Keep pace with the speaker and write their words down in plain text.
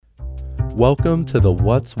Welcome to the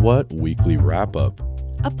What's What Weekly Wrap-Up,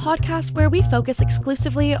 a podcast where we focus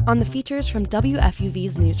exclusively on the features from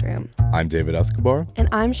WFUV's newsroom. I'm David Escobar. And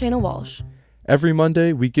I'm Shayna Walsh. Every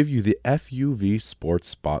Monday, we give you the FUV Sports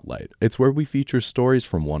Spotlight. It's where we feature stories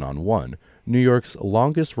from One-on-One, New York's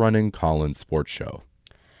longest-running call-in sports show.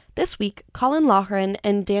 This week, Colin Loughran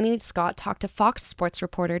and Danny Scott talked to Fox Sports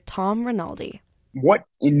reporter Tom Rinaldi. What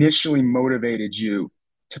initially motivated you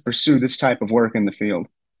to pursue this type of work in the field?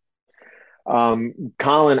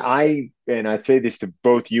 Colin, I'd say this to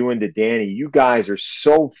both you and to Danny, you guys are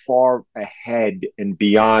so far ahead and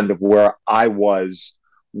beyond of where I was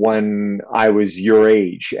when I was your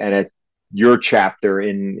age and at your chapter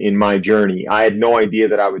in my journey. I had no idea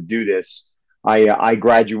that I would do this. I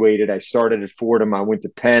graduated, I started at Fordham, I went to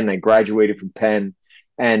Penn, I graduated from Penn,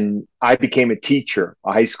 and I became a teacher,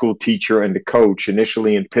 a high school teacher and a coach,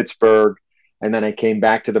 initially in Pittsburgh. And then I came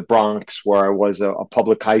back to the Bronx, where I was a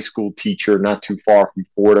public high school teacher not too far from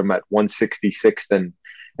Fordham at 166th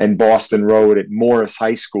and Boston Road at Morris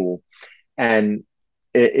High School. And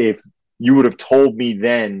if you would have told me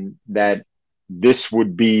then that this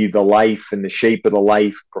would be the life and the shape of the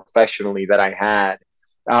life professionally that I had,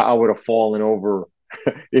 I would have fallen over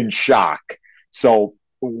in shock. So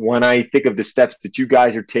when I think of the steps that you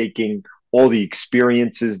guys are taking, all the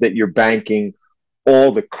experiences that you're banking,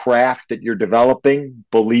 all the craft that you're developing,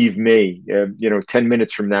 believe me, 10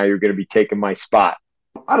 minutes from now, you're going to be taking my spot.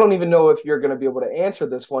 I don't even know if you're going to be able to answer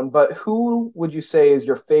this one, but who would you say is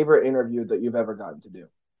your favorite interview that you've ever gotten to do?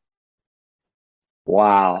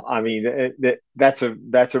 Wow. I mean, that's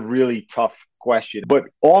a really tough question. But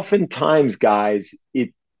oftentimes, guys,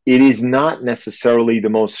 it is not necessarily the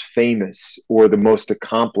most famous or the most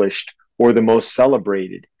accomplished or the most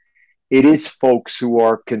celebrated. It is folks who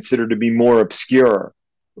are considered to be more obscure,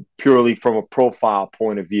 purely from a profile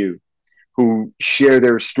point of view, who share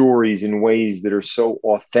their stories in ways that are so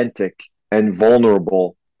authentic and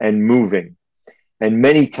vulnerable and moving. And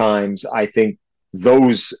many times, I think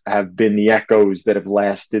those have been the echoes that have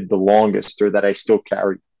lasted the longest, or that I still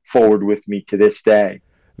carry forward with me to this day.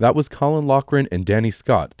 That was Colin Loughran and Danny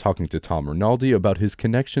Scott talking to Tom Rinaldi about his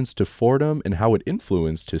connections to Fordham and how it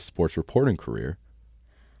influenced his sports reporting career.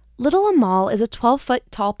 Little Amal is a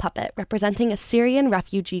 12-foot-tall puppet representing a Syrian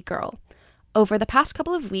refugee girl. Over the past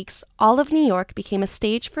couple of weeks, all of New York became a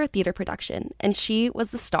stage for a theater production, and she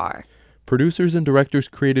was the star. Producers and directors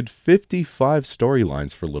created 55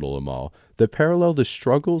 storylines for Little Amal that parallel the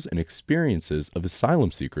struggles and experiences of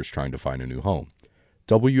asylum seekers trying to find a new home.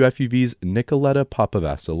 WFUV's Nicoletta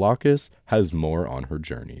Papavasilakis has more on her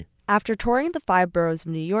journey. After touring the 5 boroughs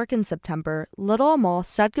of New York in September, Little Amal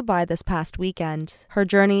said goodbye this past weekend. Her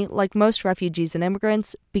journey, like most refugees and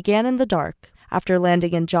immigrants, began in the dark. After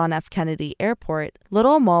landing in John F. Kennedy Airport,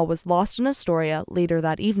 Little Amal was lost in Astoria later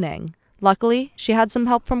that evening. Luckily, she had some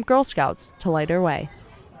help from Girl Scouts to light her way.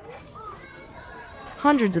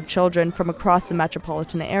 Hundreds of children from across the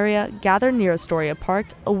metropolitan area gathered near Astoria Park,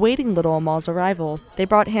 awaiting Little Amal's arrival. They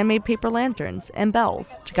brought handmade paper lanterns and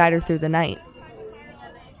bells to guide her through the night.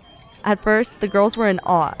 At first, the girls were in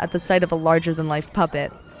awe at the sight of a larger-than-life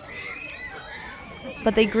puppet.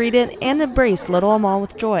 But they greeted and embraced Little Amal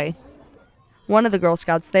with joy. One of the Girl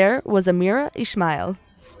Scouts there was Amira Ismail.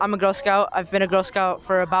 I'm a Girl Scout. I've been a Girl Scout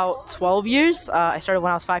for about 12 years. I started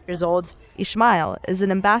when I was 5 years old. Ismail is an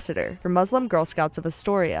ambassador for Muslim Girl Scouts of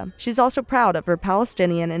Astoria. She's also proud of her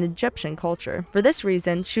Palestinian and Egyptian culture. For this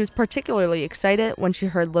reason, she was particularly excited when she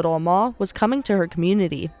heard Little Amal was coming to her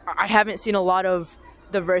community. I haven't seen a lot of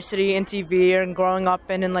diversity in TV and growing up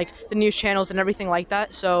and in like the news channels and everything like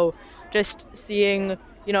that. So just seeing,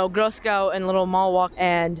 Girl Scout and Little Amal walk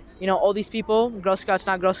and, all these people, Girl Scouts,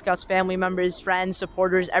 not Girl Scouts, family members, friends,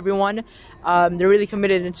 supporters, everyone, they're really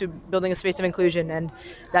committed into building a space of inclusion, and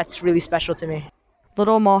that's really special to me.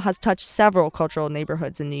 Little Amal has touched several cultural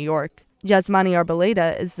neighborhoods in New York. Yasmani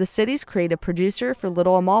Arboleda is the city's creative producer for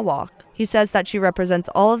Little Amal Walk. He says that she represents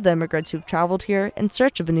all of the immigrants who've traveled here in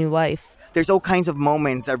search of a new life. There's all kinds of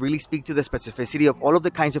moments that really speak to the specificity of all of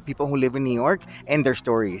the kinds of people who live in New York and their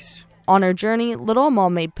stories. On her journey, Little Amal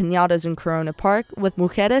made piñatas in Corona Park with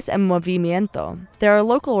Mujeres en Movimiento. They're a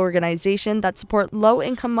local organization that support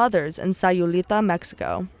low-income mothers in Sayulita,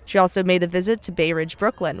 Mexico. She also made a visit to Bay Ridge,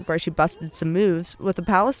 Brooklyn, where she busted some moves with a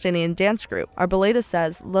Palestinian dance group. Arboleda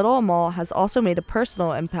says Little Amal has also made a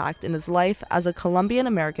personal impact in his life as a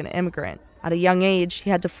Colombian-American immigrant. At a young age, he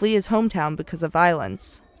had to flee his hometown because of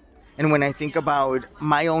violence. And when I think about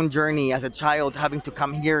my own journey as a child, having to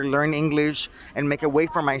come here, learn English, and make a way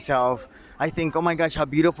for myself, I think, oh my gosh, how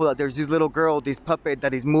beautiful that there's this little girl, this puppet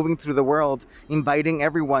that is moving through the world, inviting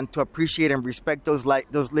everyone to appreciate and respect those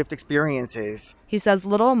lived experiences. He says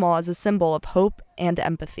Little Amal is a symbol of hope and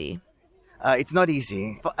empathy. It's not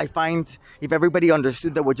easy. I find if everybody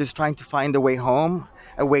understood that we're just trying to find a way home,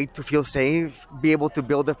 a way to feel safe, be able to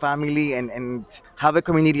build a family and have a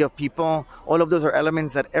community of people, all of those are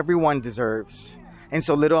elements that everyone deserves. And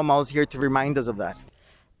so Little Amal is here to remind us of that.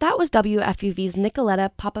 That was WFUV's Nicoletta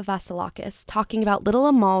Papavasilakis talking about Little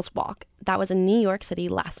Amal's Walk. That was in New York City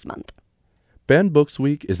last month. Banned Books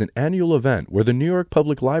Week is an annual event where the New York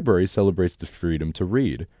Public Library celebrates the freedom to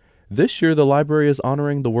read. This year, the library is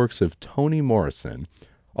honoring the works of Toni Morrison.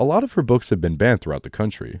 A lot of her books have been banned throughout the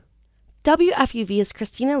country. WFUV's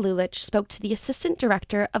Christina Lulich spoke to the assistant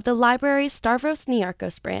director of the library's Stavros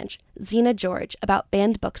Niarchos branch, Zena George, about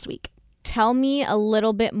Banned Books Week. Tell me a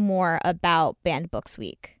little bit more about Banned Books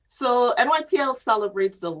Week. So NYPL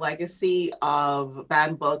celebrates the legacy of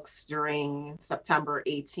banned books during September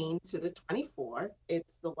 18th to the 24th.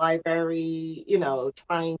 It's the library,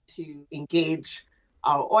 trying to engage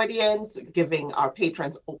our audience, giving our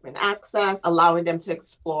patrons open access, allowing them to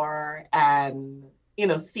explore and,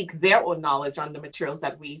 seek their own knowledge on the materials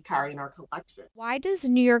that we carry in our collection. Why does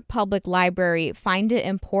New York Public Library find it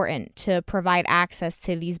important to provide access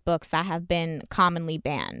to these books that have been commonly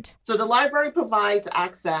banned? So the library provides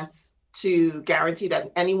access to guarantee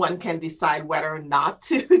that anyone can decide whether or not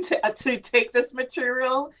to take this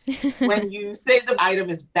material. When you say the item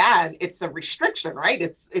is banned, it's a restriction, right?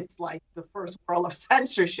 It's like the first world of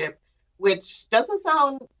censorship, which doesn't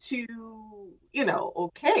sound too,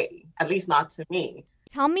 okay, at least not to me.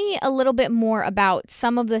 Tell me a little bit more about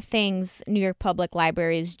some of the things New York Public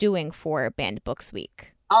Library is doing for Banned Books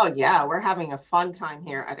Week. Oh, yeah, we're having a fun time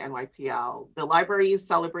here at NYPL. The library is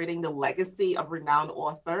celebrating the legacy of renowned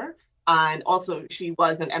author, and also she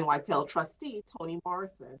was an NYPL trustee, Toni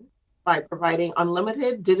Morrison, by providing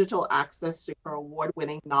unlimited digital access to her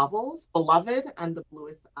award-winning novels, Beloved and The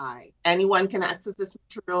Bluest Eye. Anyone can access these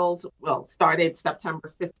materials, started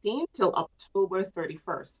September 15th till October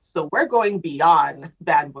 31st. So we're going beyond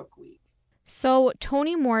Banned Book Week. So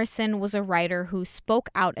Toni Morrison was a writer who spoke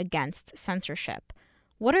out against censorship.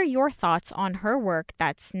 What are your thoughts on her work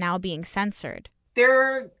that's now being censored?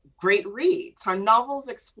 They're great reads. Her novels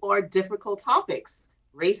explore difficult topics: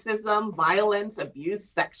 racism, violence, abuse,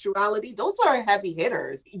 sexuality. Those are heavy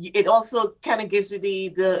hitters. It also kind of gives you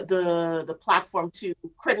the platform to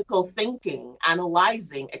critical thinking,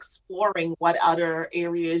 analyzing, exploring what other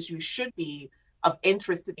areas you should be of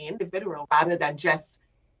interest to the individual rather than just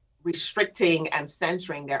restricting and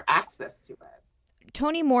censoring their access to it.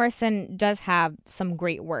 Toni Morrison does have some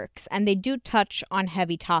great works, and they do touch on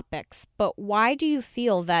heavy topics. But why do you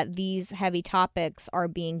feel that these heavy topics are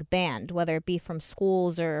being banned, whether it be from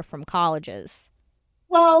schools or from colleges?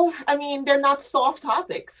 Well, they're not soft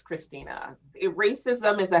topics, Christina.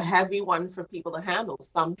 Racism is a heavy one for people to handle.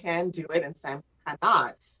 Some can do it and some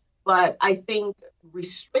cannot. But I think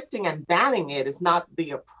restricting and banning it is not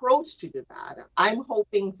the approach to do that. I'm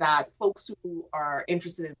hoping that folks who are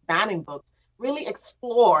interested in banning books really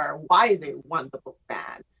explore why they want the book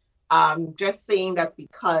banned. Just saying that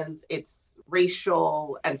because it's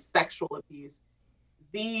racial and sexual abuse,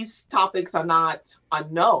 these topics are not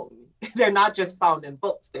unknown. They're not just found in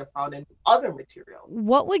books, they're found in other materials.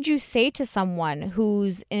 What would you say to someone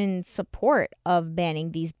who's in support of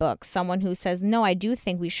banning these books? Someone who says, no, I do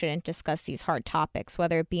think we shouldn't discuss these hard topics,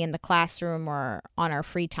 whether it be in the classroom or on our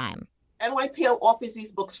free time. NYPL offers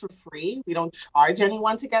these books for free. We don't charge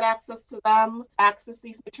anyone to get access to them. Access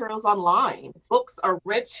these materials online. Books are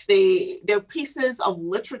rich. They're pieces of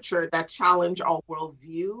literature that challenge our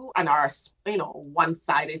worldview and our,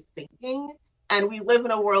 one-sided thinking. And we live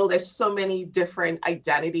in a world, there's so many different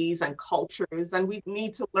identities and cultures, and we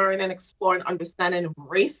need to learn and explore and understand and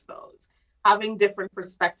embrace those. Having different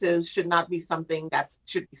perspectives should not be something that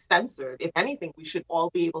should be censored. If anything, we should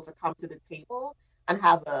all be able to come to the table and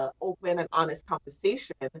have an open and honest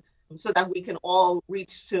conversation so that we can all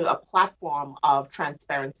reach to a platform of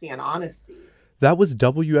transparency and honesty. That was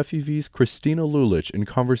WFUV's Christina Lulich in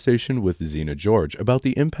conversation with Zena George about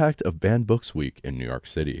the impact of Banned Books Week in New York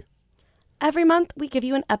City. Every month, we give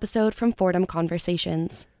you an episode from Fordham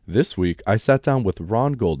Conversations. This week, I sat down with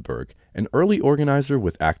Ron Goldberg, an early organizer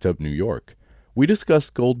with ACT UP New York. We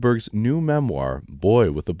discussed Goldberg's new memoir,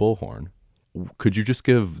 Boy with the Bullhorn. Could you just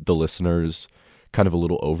give the listeners kind of a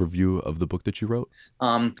little overview of the book that you wrote?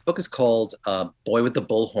 The book is called Boy with the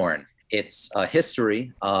Bullhorn. It's a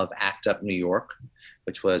history of ACT UP New York,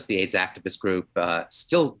 which was the AIDS activist group,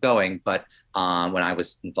 still going, but when I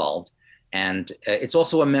was involved. And it's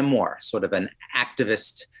also a memoir, sort of an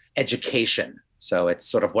activist education. So it's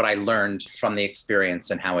sort of what I learned from the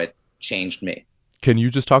experience and how it changed me. Can you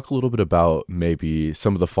just talk a little bit about maybe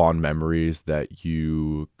some of the fond memories that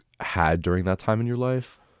you had during that time in your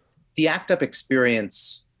life? The ACT UP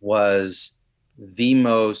experience was the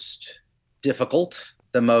most difficult,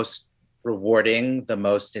 the most rewarding, the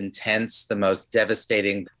most intense, the most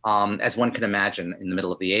devastating, as one can imagine in the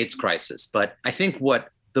middle of the AIDS crisis. But I think what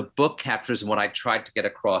the book captures and what I tried to get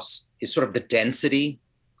across is sort of the density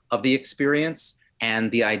of the experience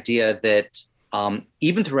and the idea that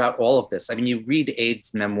even throughout all of this, I mean, you read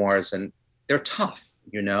AIDS memoirs and they're tough,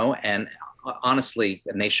 and honestly,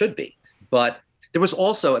 and they should be. But there was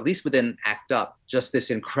also, at least within ACT UP, just this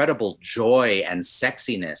incredible joy and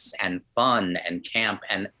sexiness and fun and camp.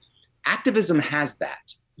 And activism has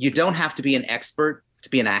that. You don't have to be an expert to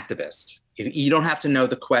be an activist. You don't have to know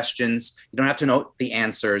the questions. You don't have to know the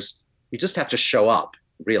answers. You just have to show up,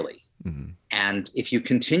 really. Mm-hmm. And if you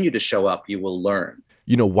continue to show up, you will learn.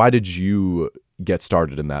 Why did you get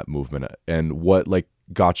started in that movement? And what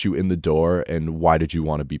got you in the door? And why did you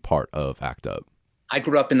want to be part of ACT UP? I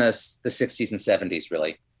grew up in the 60s and 70s,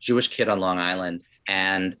 really. Jewish kid on Long Island.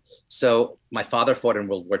 And so my father fought in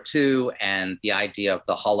World War II, and the idea of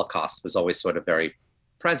the Holocaust was always sort of very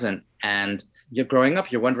present. And you're growing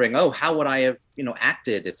up, you're wondering, how would I have,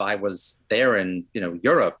 acted if I was there in,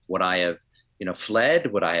 Europe? Would I have,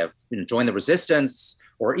 fled? Would I have joined the resistance?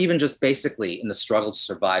 Or even just basically in the struggle to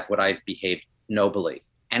survive, would I have behaved nobly?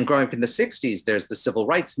 And growing up in the 60s, there's the civil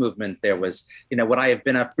rights movement. There was, would I have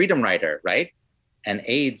been a freedom rider, right? And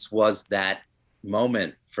AIDS was that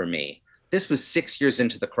moment for me. This was 6 years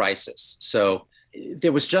into the crisis. So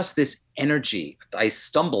there was just this energy. I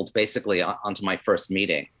stumbled basically onto my first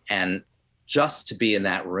meeting, and just to be in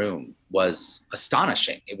that room was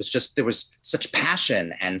astonishing. It was just, there was such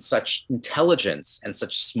passion and such intelligence and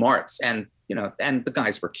such smarts, and, and the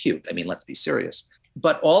guys were cute. I mean, let's be serious.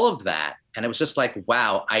 But all of that, and it was just like,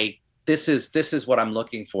 wow, this is what I'm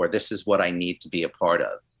looking for. This is what I need to be a part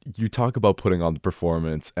of. You talk about putting on the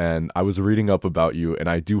performance, and I was reading up about you, and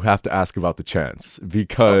I do have to ask about the chants,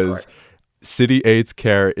 because City AIDS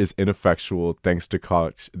Care is ineffectual thanks to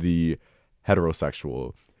Koch, the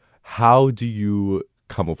heterosexual. How do you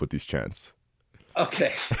come up with these chants?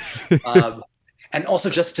 Okay. And also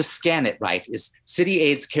just to scan it right is City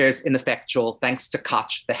AIDS Care is ineffectual thanks to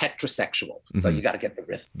Koch, the heterosexual. So you got to get the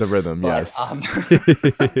rhythm. The rhythm, yes.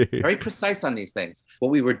 Very precise on these things. What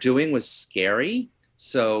we were doing was scary.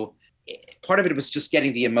 So part of it was just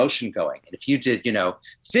getting the emotion going. And if you did,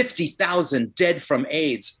 50,000 dead from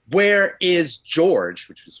AIDS, where is George,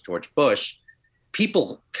 which was George Bush,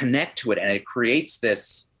 people connect to it and it creates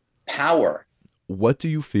this power. What do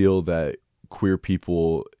you feel that queer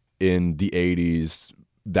people in the 80s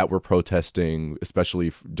that were protesting,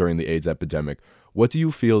 especially during the AIDS epidemic, what do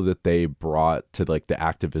you feel that they brought to the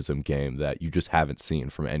activism game that you just haven't seen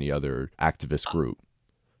from any other activist group?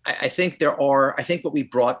 I think what we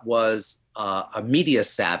brought was a media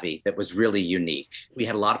savvy that was really unique. We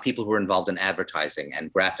had a lot of people who were involved in advertising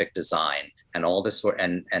and graphic design and all this sort,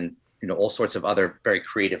 and all sorts of other very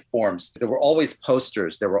creative forms. There were always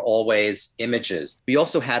posters. There were always images. We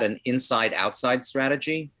also had an inside-outside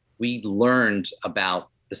strategy. We learned about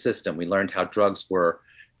the system. We learned how drugs were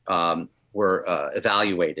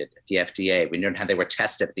evaluated at the FDA. We learned how they were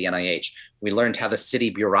tested at the NIH. We learned how the city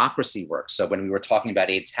bureaucracy works. So when we were talking about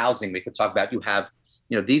AIDS housing, we could talk about, you have,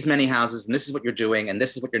 these many houses, and this is what you're doing, and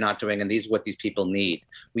this is what you're not doing, and these are what these people need.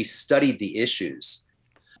 We studied the issues.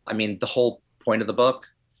 I mean, the whole point of the book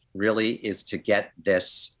really is to get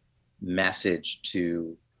this message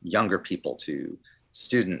to younger people, to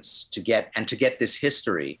students, to get this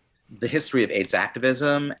history, the history of AIDS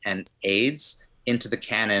activism and AIDS into the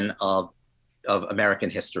canon of American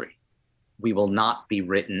history. We will not be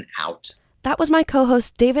written out. That was my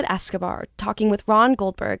co-host David Escobar talking with Ron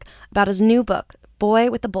Goldberg about his new book, Boy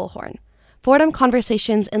with the Bullhorn. Fordham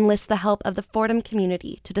Conversations enlists the help of the Fordham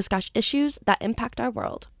community to discuss issues that impact our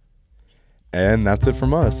world. And that's it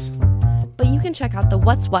from us. But you can check out the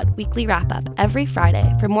What's What weekly wrap-up every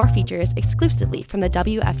Friday for more features exclusively from the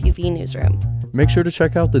WFUV newsroom. Make sure to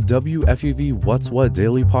check out the WFUV What's What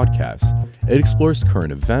daily podcast. It explores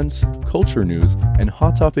current events, culture news, and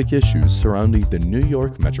hot topic issues surrounding the New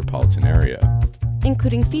York metropolitan area,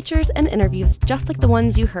 including features and interviews just like the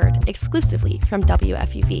ones you heard exclusively from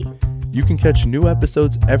WFUV. You can catch new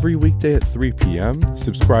episodes every weekday at 3 p.m.,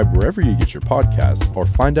 subscribe wherever you get your podcasts, or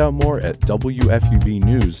find out more at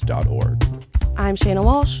WFUVnews.org. I'm Shayna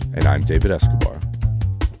Walsh. And I'm David Escobar.